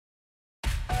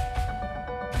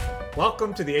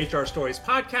Welcome to the HR Stories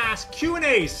Podcast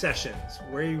Q&A sessions,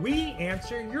 where we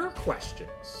answer your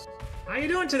questions. How you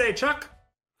doing today, Chuck?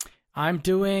 I'm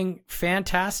doing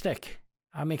fantastic.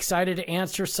 I'm excited to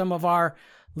answer some of our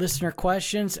listener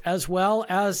questions as well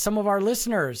as some of our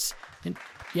listeners. And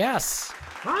yes,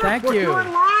 thank you. We're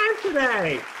doing live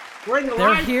today. We're in the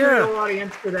live studio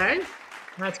audience today.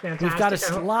 That's fantastic. We've got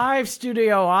a live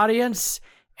studio audience,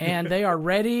 and they are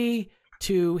ready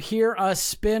to hear us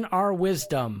spin our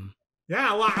wisdom.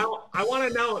 Yeah, well, I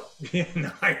want to know,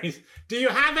 nice. Do you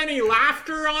have any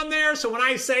laughter on there? So when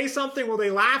I say something, will they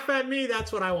laugh at me?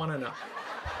 That's what I want to know.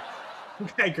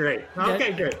 Okay, great.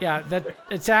 Okay, good. Yeah,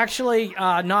 it's actually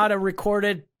not a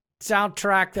recorded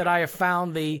soundtrack that I have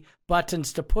found the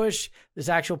buttons to push. There's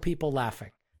actual people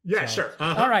laughing. Yeah, so, sure.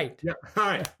 All right. Yeah, all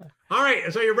right. All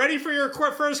right. So you're ready for your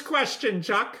first question,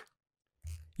 Chuck?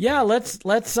 Yeah,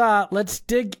 let's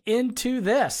dig into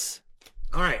this.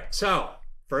 All right. So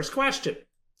first question.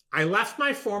 I left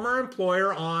my former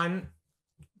employer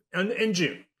in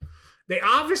June. They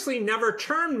obviously never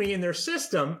turned me in their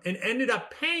system and ended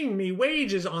up paying me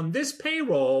wages on this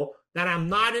payroll that I'm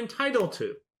not entitled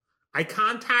to. I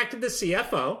contacted the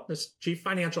CFO, the Chief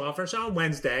Financial Officer, on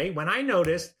Wednesday when I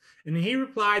noticed, and he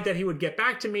replied that he would get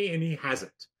back to me, and he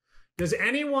hasn't. Does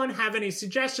anyone have any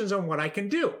suggestions on what I can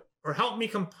do or help me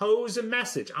compose a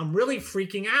message? I'm really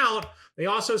freaking out. They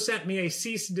also sent me a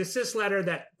cease and desist letter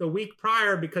that the week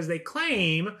prior because they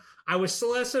claim I was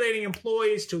soliciting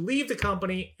employees to leave the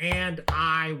company, and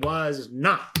I was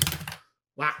not.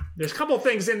 Wow. There's a couple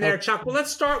things in there, Chuck. Well,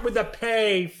 let's start with the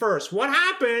pay first. What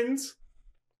happens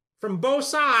from both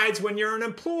sides when you're an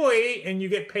employee and you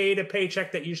get paid a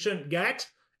paycheck that you shouldn't get?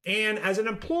 And as an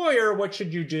employer, what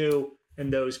should you do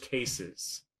in those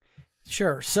cases?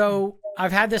 Sure. So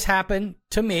I've had this happen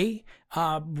to me,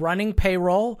 running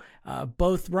payroll,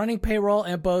 both running payroll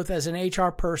and both as an HR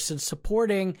person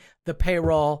supporting the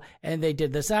payroll. And they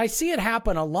did this. And I see it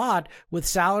happen a lot with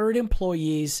salaried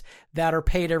employees that are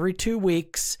paid every 2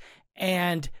 weeks,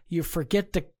 and you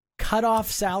forget to cut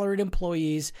off salaried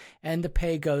employees and the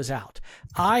pay goes out.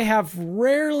 I have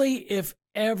rarely, if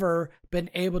ever, been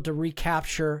able to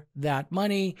recapture that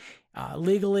money.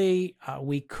 Legally,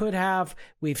 we could have.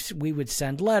 We would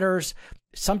send letters.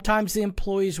 Sometimes the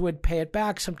employees would pay it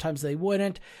back. Sometimes they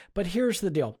wouldn't. But here's the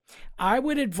deal. I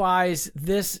would advise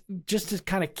this, just to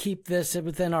kind of keep this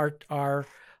within our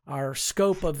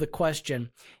scope of the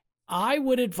question. I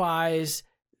would advise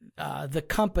the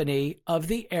company of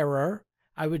the error.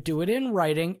 I would do it in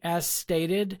writing as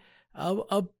stated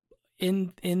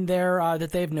in there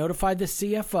that they've notified the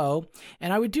CFO.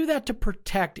 And I would do that to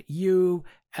protect you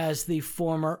as the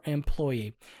former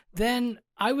employee. Then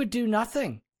I would do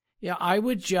nothing. I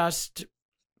would just,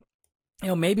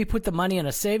 maybe put the money in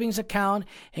a savings account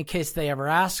in case they ever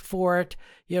ask for it.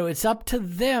 It's up to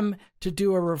them to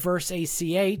do a reverse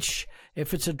ACH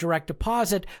if it's a direct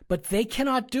deposit, but they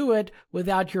cannot do it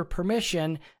without your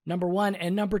permission, number one.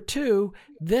 And number two,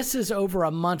 this is over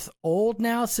a month old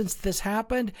now since this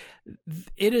happened.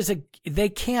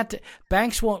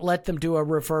 Banks won't let them do a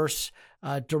reverse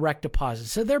direct deposit.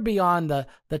 So they're beyond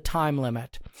the time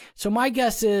limit. So my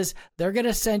guess is they're going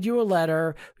to send you a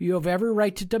letter. You have every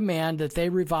right to demand that they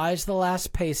revise the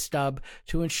last pay stub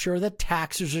to ensure that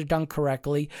taxes are done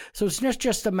correctly. So it's not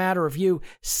just a matter of you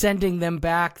sending them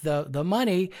back the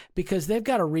money, because they've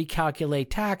got to recalculate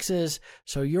taxes.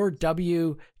 So your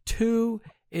W-2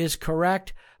 is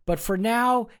correct. But for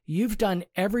now, you've done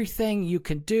everything you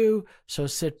can do. So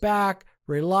sit back,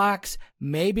 relax.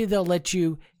 Maybe they'll let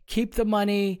you keep the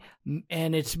money,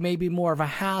 and it's maybe more of a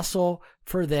hassle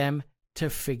for them to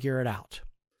figure it out.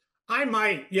 I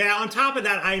might. Yeah, on top of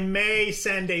that, I may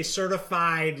send a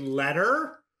certified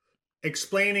letter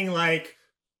explaining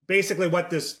basically what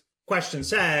this question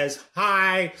says.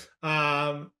 Hi,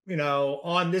 on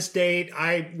this date,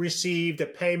 I received a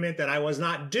payment that I was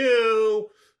not due.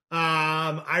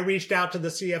 I reached out to the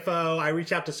CFO. I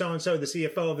reached out to so-and-so, the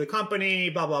CFO of the company,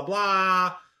 blah, blah,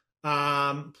 blah.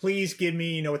 Please give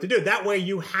me, what to do. That way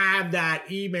you have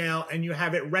that email and you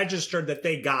have it registered that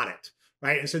they got it,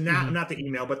 right? And so now, not the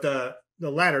email, but the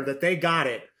letter that they got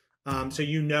it. So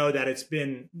that it's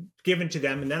been given to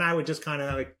them. And then I would just kind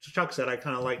of, like Chuck said, I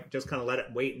kind of let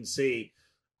it wait and see,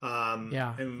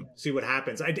 and see what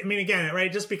happens. I mean, again, right,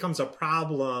 it just becomes a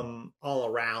problem all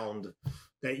around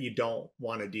that you don't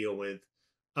want to deal with.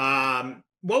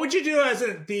 What would you do as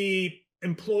the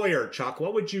employer, Chuck?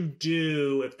 What would you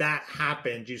do if that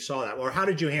happened? You saw that, or how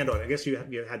did you handle it? I guess you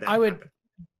had that.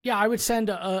 I would send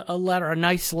a letter, a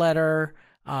nice letter.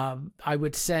 I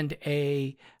would send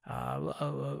a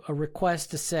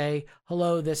request to say,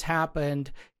 hello, this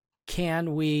happened.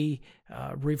 can we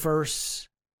reverse,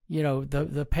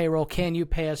 the payroll? Can you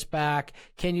pay us back?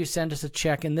 Can you send us a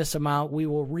check in this amount? We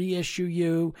will reissue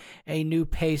you a new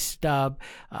pay stub.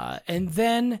 And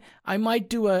then I might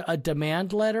do a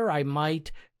demand letter. I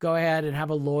might go ahead and have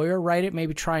a lawyer write it,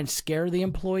 maybe try and scare the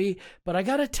employee. But I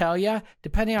got to tell you,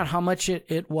 depending on how much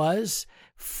it was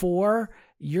for,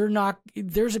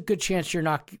 there's a good chance they're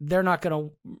not going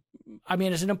to,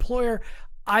 as an employer,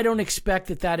 I don't expect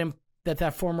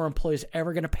that former employee is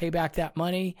ever going to pay back that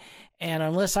money. And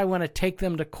unless I want to take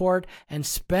them to court and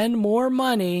spend more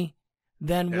money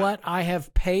than what I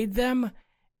have paid them,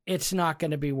 it's not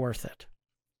going to be worth it.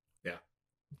 Yeah.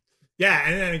 Yeah.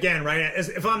 And then again, right,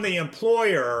 if I'm the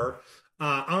employer,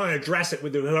 I'm going to address it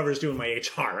with whoever's doing my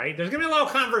HR, right? There's going to be a little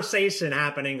conversation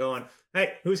happening going,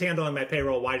 hey, who's handling my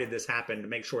payroll? Why did this happen? To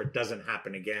make sure it doesn't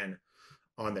happen again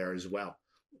on there as well.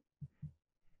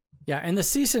 Yeah, and the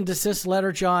cease and desist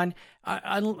letter, John,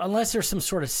 unless there's some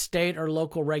sort of state or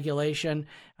local regulation,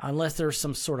 unless there's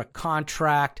some sort of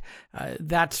contract,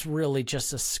 that's really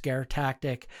just a scare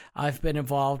tactic. I've been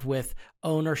involved with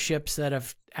ownerships that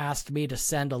have asked me to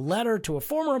send a letter to a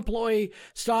former employee,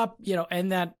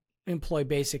 and that employee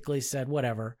basically said,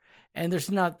 whatever. And there's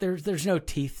no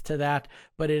teeth to that,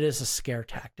 but it is a scare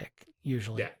tactic,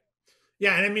 usually. Yeah.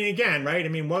 Yeah, and again, right?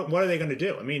 What are they going to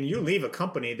do? You leave a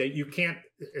company that you can't.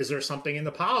 Is there something in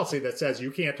the policy that says you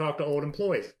can't talk to old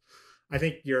employees? I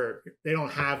think they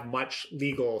don't have much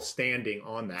legal standing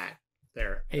on that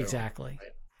there. Exactly.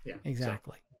 Yeah.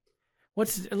 Exactly.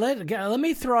 So. Let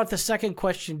me throw out the second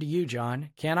question to you, John.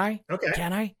 Can I? Okay.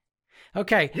 Can I?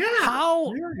 Okay.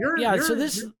 Yeah. So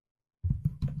this.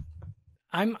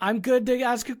 I'm good to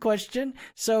ask a question.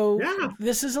 So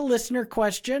This is a listener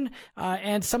question,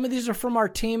 and some of these are from our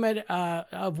team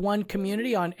of One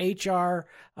Community on HR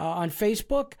on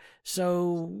Facebook.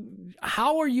 So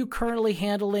how are you currently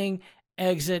handling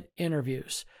exit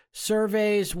interviews,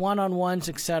 surveys, one-on-ones,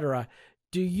 etc.?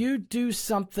 Do you do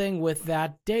something with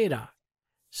that data?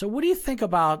 So what do you think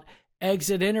about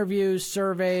exit interviews,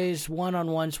 surveys,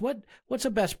 one-on-ones? What's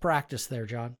a best practice there,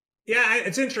 John? Yeah,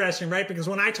 it's interesting, right? Because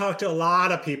when I talk to a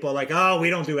lot of people, like, oh,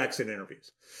 we don't do exit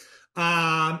interviews.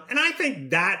 And I think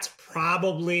that's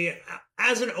probably,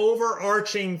 as an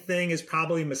overarching thing, is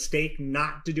probably a mistake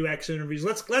not to do exit interviews.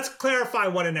 Let's clarify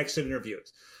what an exit interview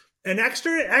is. An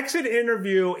exit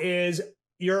interview is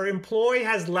your employee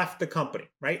has left the company,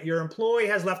 right? Your employee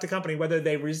has left the company, whether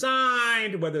they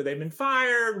resigned, whether they've been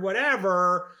fired,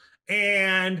 whatever.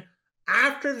 And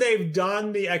after they've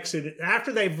done the exit,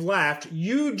 after they've left,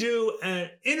 you do an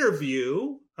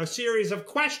interview, a series of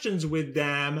questions with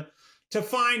them to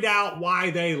find out why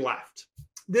they left.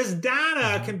 This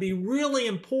data can be really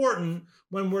important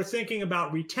when we're thinking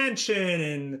about retention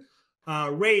and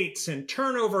rates and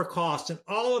turnover costs and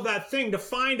all of that thing. To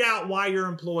find out why your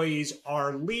employees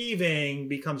are leaving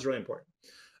becomes really important.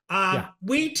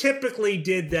 We typically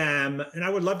did them, and I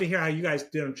would love to hear how you guys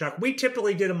did them, Chuck. We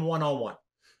typically did them one-on-one.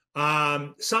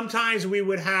 Sometimes we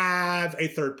would have a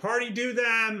third party do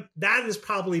them. That is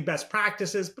probably best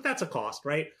practices, but that's a cost,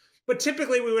 right? But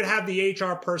typically we would have the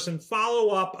HR person follow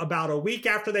up about a week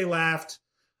after they left.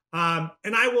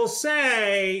 And I will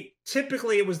say,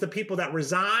 typically it was the people that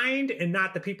resigned and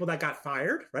not the people that got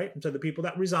fired, right? And so the people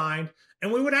that resigned,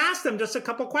 and we would ask them just a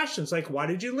couple questions like, why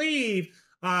did you leave?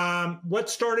 What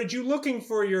started you looking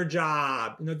for your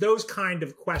job? Those kind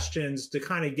of questions to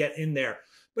kind of get in there.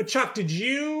 But Chuck,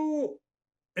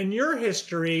 in your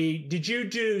history, did you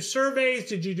do surveys?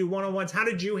 Did you do one-on-ones? How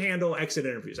did you handle exit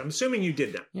interviews? I'm assuming you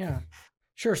did them. Yeah,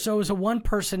 sure. So it was a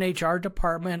one-person HR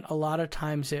department. A lot of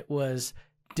times it was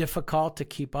difficult to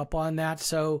keep up on that.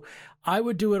 So I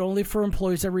would do it only for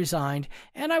employees that resigned.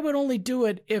 And I would only do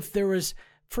it if there was,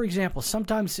 for example,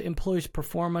 sometimes employees'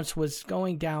 performance was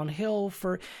going downhill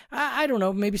for, I don't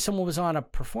know, maybe someone was on a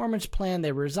performance plan,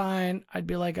 they resigned. I'd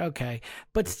be like, okay.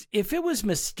 But if it was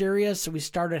mysterious, we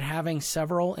started having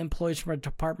several employees from a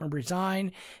department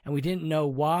resign and we didn't know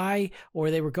why,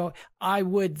 or they were going, I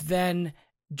would then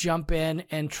jump in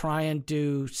and try and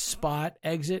do spot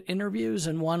exit interviews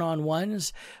and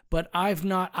one-on-ones. But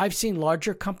I've seen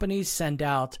larger companies send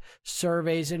out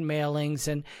surveys and mailings.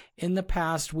 And in the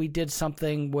past, we did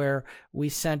something where we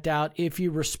sent out, if you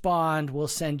respond, we'll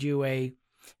send you a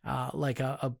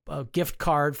gift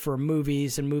card for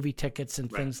movies and movie tickets and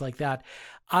things like that.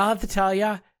 I'll have to tell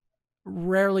you,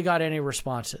 rarely got any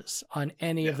responses on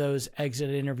any of those exit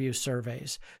interview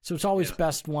surveys. So it's always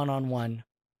best one-on-one.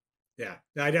 Yeah,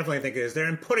 I definitely think it is there.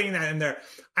 And putting that in there,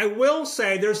 I will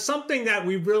say there's something that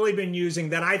we've really been using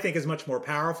that I think is much more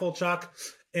powerful, Chuck,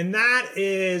 and that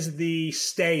is the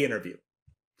stay interview.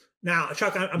 Now,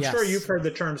 Chuck, I'm sure you've heard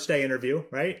the term stay interview,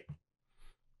 right?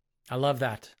 I love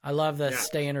that. I love the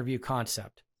stay interview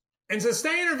concept. And so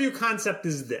stay interview concept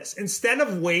is this. Instead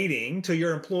of waiting till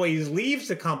your employees leaves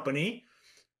the company,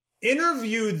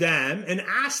 interview them and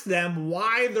ask them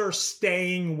why they're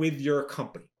staying with your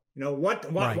company. You know,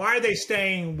 why are they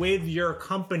staying with your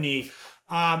company?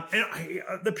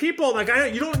 The people,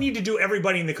 you don't need to do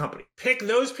everybody in the company. Pick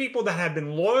those people that have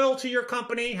been loyal to your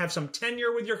company, have some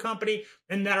tenure with your company,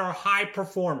 and that are high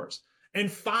performers,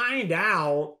 and find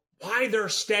out why they're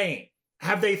staying.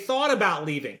 Have they thought about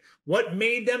leaving? What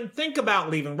made them think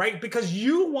about leaving, right? Because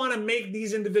you want to make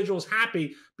these individuals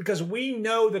happy, because we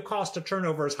know the cost of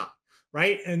turnover is high,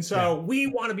 right? And so we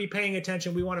want to be paying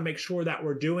attention. We want to make sure that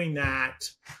we're doing that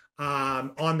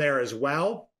on there as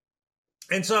well.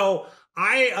 And so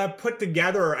I put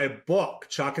together a book,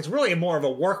 Chuck. It's really more of a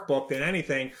workbook than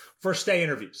anything for stay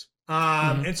interviews.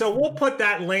 And so we'll put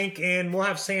that link in. We'll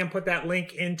have Sam put that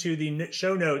link into the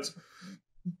show notes.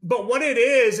 But what it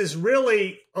is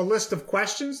really a list of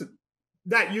questions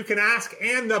that you can ask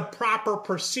and the proper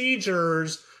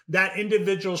procedures that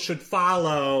individuals should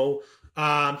follow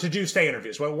to do stay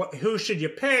interviews. Who should you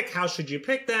pick? How should you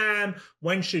pick them?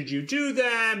 When should you do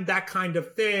them? That kind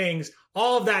of things.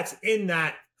 All of that's in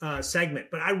that segment.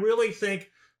 But I really think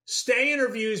stay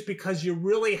interviews, because it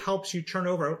really helps you turn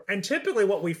over. And typically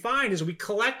what we find is we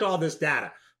collect all this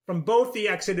data from both the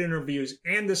exit interviews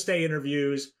and the stay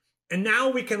interviews. And now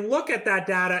we can look at that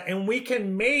data and we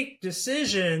can make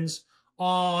decisions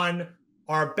on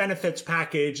our benefits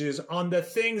packages, on the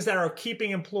things that are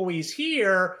keeping employees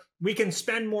here. We can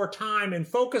spend more time and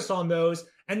focus on those.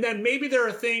 And then maybe there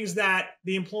are things that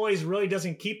the employees really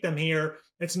doesn't keep them here.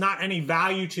 It's not any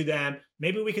value to them.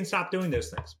 Maybe we can stop doing those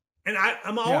things. And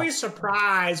I'm always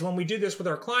surprised when we do this with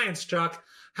our clients, Chuck,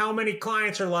 how many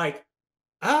clients are like,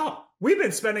 oh, we've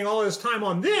been spending all this time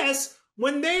on this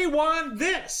when they want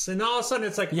this. And all of a sudden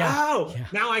it's like, now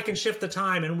I can shift the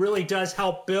time, and really does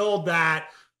help build that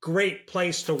great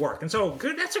place to work. And so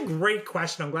good. That's a great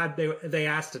question. I'm glad they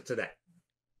asked it today.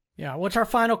 Yeah. What's our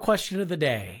final question of the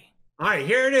day? All right,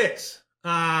 here it is.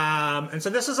 And so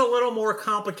this is a little more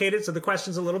complicated. So the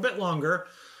question's a little bit longer.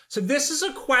 So this is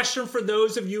a question for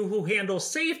those of you who handle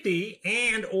safety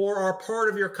and or are part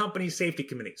of your company's safety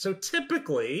committee. So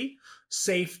typically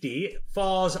safety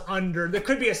falls under, there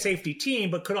could be a safety team,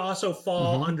 but could also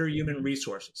fall under human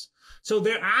resources. So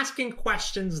they're asking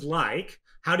questions like,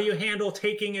 how do you handle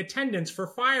taking attendance for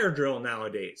fire drill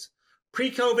nowadays?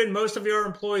 Pre-COVID, most of your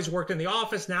employees worked in the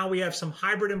office. Now we have some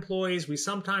hybrid employees. We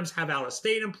sometimes have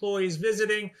out-of-state employees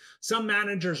visiting. Some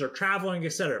managers are traveling,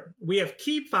 etc. We have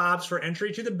key fobs for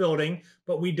entry to the building,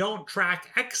 but we don't track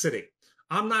exiting.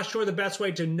 I'm not sure the best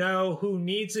way to know who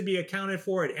needs to be accounted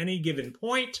for at any given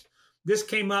point. This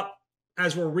came up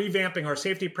as we're revamping our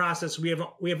safety process. We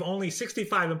have only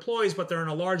 65 employees, but they're in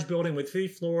a large building with 3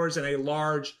 floors and a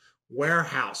large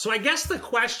warehouse. So I guess the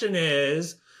question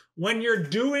is, when you're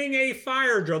doing a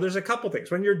fire drill, there's a couple things.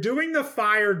 When you're doing the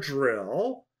fire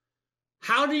drill,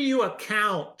 how do you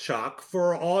account, Chuck,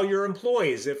 for all your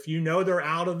employees if you know they're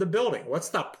out of the building? What's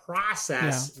the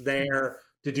process there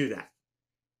to do that?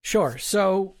 Sure.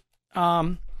 So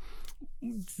the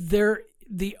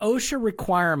OSHA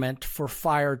requirement for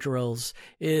fire drills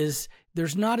is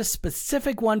there's not a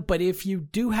specific one, but if you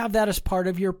do have that as part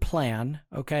of your plan,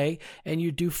 okay, and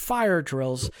you do fire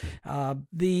drills,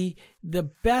 the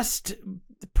best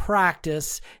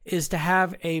practice is to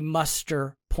have a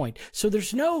muster point. So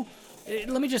there's no,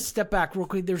 let me just step back real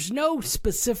quick. There's no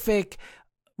specific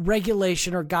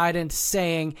regulation or guidance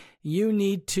saying you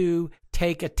need to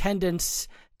take attendance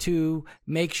to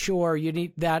make sure you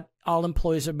need that all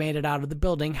employees have made it out of the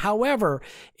building. However,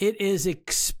 it is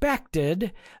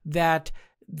expected that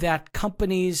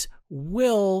companies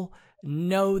will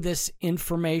know this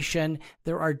information.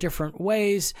 There are different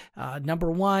ways.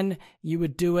 Number one, you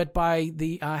would do it by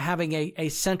having a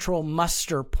central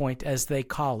muster point, as they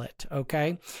call it.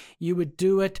 Okay, you would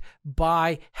do it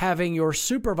by having your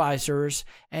supervisors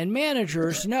and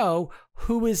managers know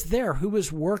who is there, who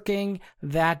is working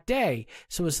that day.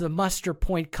 So as the muster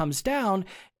point comes down,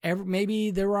 maybe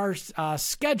there are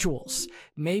schedules.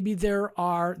 Maybe there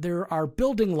are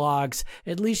building logs.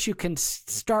 At least you can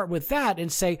start with that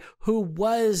and say who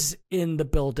was in the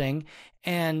building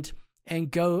and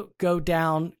go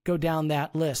down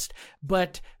that list.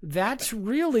 But that's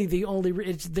really the only.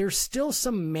 There's still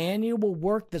some manual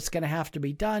work that's going to have to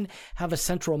be done. Have a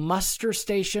central muster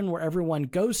station where everyone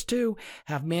goes to.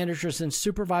 Have managers and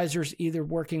supervisors either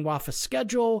working off a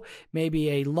schedule, maybe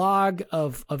a log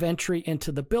of entry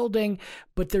into the building.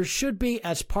 But there should be,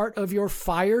 as part of your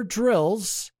fire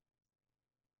drills,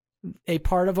 a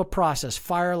part of a process.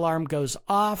 Fire alarm goes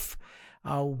off.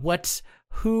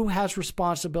 who has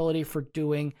responsibility for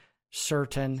doing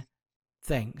certain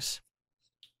things.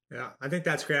 Yeah, I think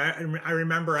that's great. I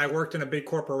remember I worked in a big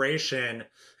corporation,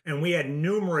 and we had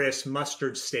numerous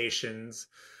mustard stations.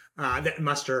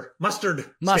 Mustard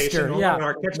station,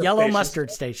 yeah, yellow stations.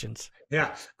 Mustard stations.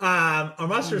 Yeah, a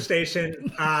mustard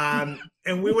station,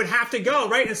 and we would have to go,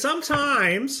 right. And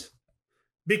sometimes,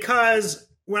 because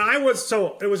when I was,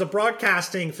 so it was a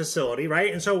broadcasting facility,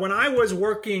 right? And so when I was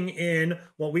working in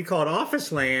what we called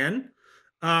office land,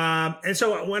 and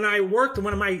so when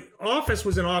my office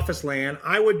was in office land,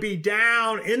 I would be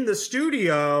down in the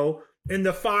studio and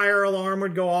the fire alarm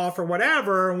would go off or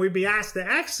whatever, and we'd be asked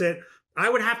to exit. I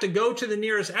would have to go to the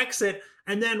nearest exit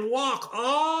and then walk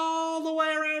all the way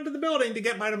around to the building to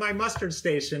get to my mustard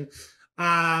station.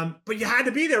 But you had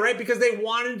to be there, right? Because they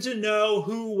wanted to know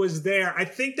who was there. I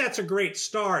think that's a great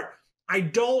start. I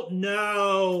don't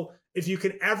know if you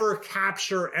can ever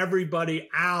capture everybody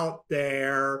out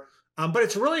there, but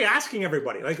it's really asking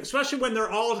everybody, like, especially when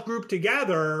they're all grouped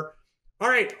together. All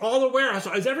right, all the warehouse.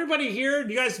 Is everybody here?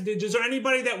 Is there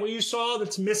anybody that you saw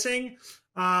that's missing?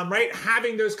 Right?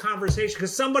 Having those conversations,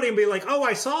 because somebody will be like, oh,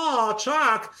 I saw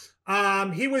Chuck.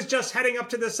 He was just heading up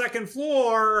to the second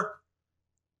floor.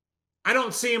 I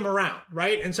don't see him around,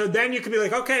 right? And so then you could be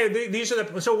like, okay, these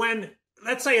are so when,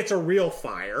 let's say it's a real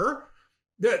fire,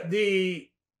 the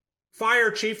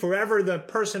fire chief, whoever the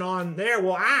person on there,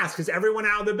 will ask, is everyone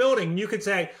out of the building? You could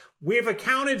say, we've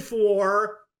accounted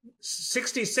for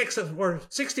 66 or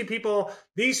 60 people.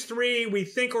 These 3 we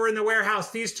think are in the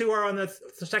warehouse. These 2 are on the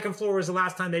second floor, was the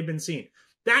last time they've been seen.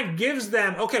 That gives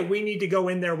them, okay, we need to go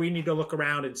in there. We need to look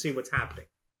around and see what's happening.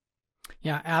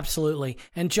 Yeah, absolutely.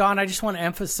 And John, I just want to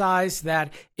emphasize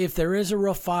that if there is a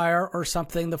real fire or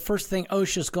something, the first thing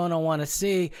OSHA's going to want to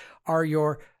see are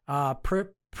your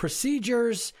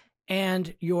procedures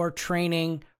and your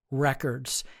training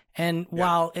records. And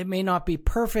while it may not be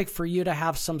perfect for you to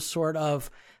have some sort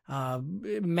of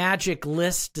magic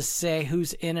list to say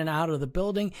who's in and out of the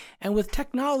building, and with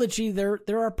technology, there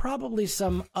are probably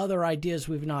some other ideas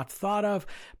we've not thought of.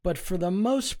 But for the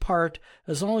most part,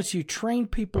 as long as you train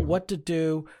people what to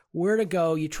do, where to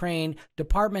go, you train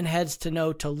department heads to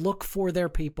know to look for their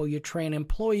people, you train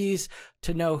employees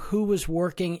to know who is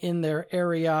working in their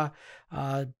area.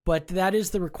 But that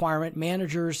is the requirement.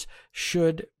 Managers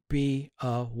should be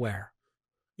aware.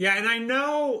 Yeah, and I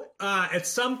know at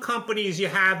some companies you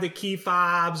have the key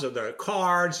fobs or the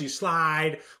cards you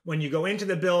slide when you go into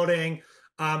the building.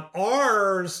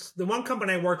 Ours, the one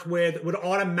company I worked with, would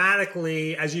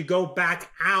automatically, as you go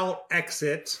back out,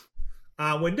 exit,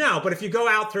 would know. But if you go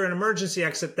out through an emergency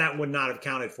exit, that would not have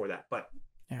counted for that. But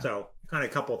so kind of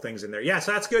a couple of things in there. Yeah,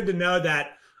 so that's good to know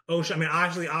that OSHA, I mean,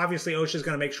 obviously OSHA is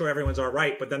going to make sure everyone's all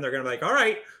right, but then they're going to be like, all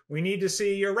right, we need to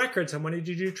see your records. And when did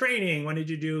you do training? When did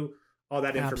you do all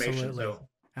that information?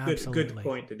 Absolutely. So good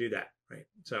point to do that. Right.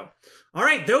 So, all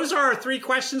right. Those are our 3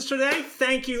 questions today.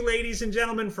 Thank you, ladies and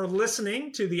gentlemen, for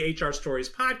listening to the HR Stories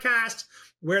podcast,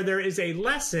 where there is a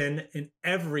lesson in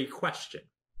every question.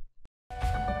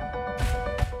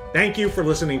 Thank you for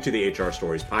listening to the HR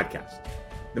Stories podcast.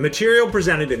 The material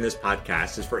presented in this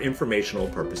podcast is for informational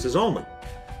purposes only.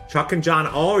 Chuck and John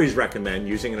always recommend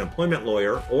using an employment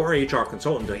lawyer or HR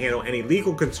consultant to handle any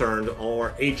legal concerns or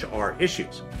HR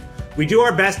issues. We do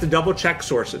our best to double check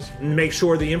sources and make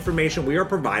sure the information we are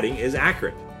providing is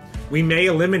accurate. We may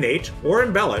eliminate or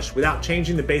embellish without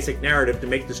changing the basic narrative to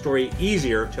make the story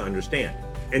easier to understand.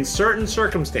 In certain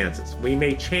circumstances, we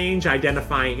may change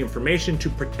identifying information to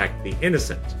protect the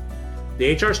innocent.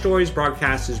 The HR Stories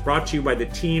broadcast is brought to you by the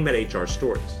team at HR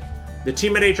Stories. The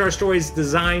team at HR Stories is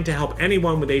designed to help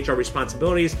anyone with HR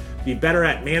responsibilities be better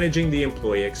at managing the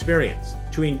employee experience.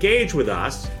 To engage with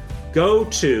us, go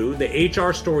to the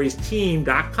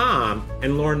hrstoriesteam.com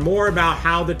and learn more about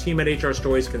how the team at HR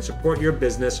Stories can support your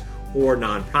business or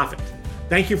nonprofit.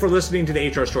 Thank you for listening to the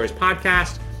HR Stories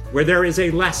podcast, where there is a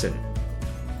lesson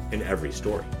in every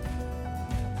story.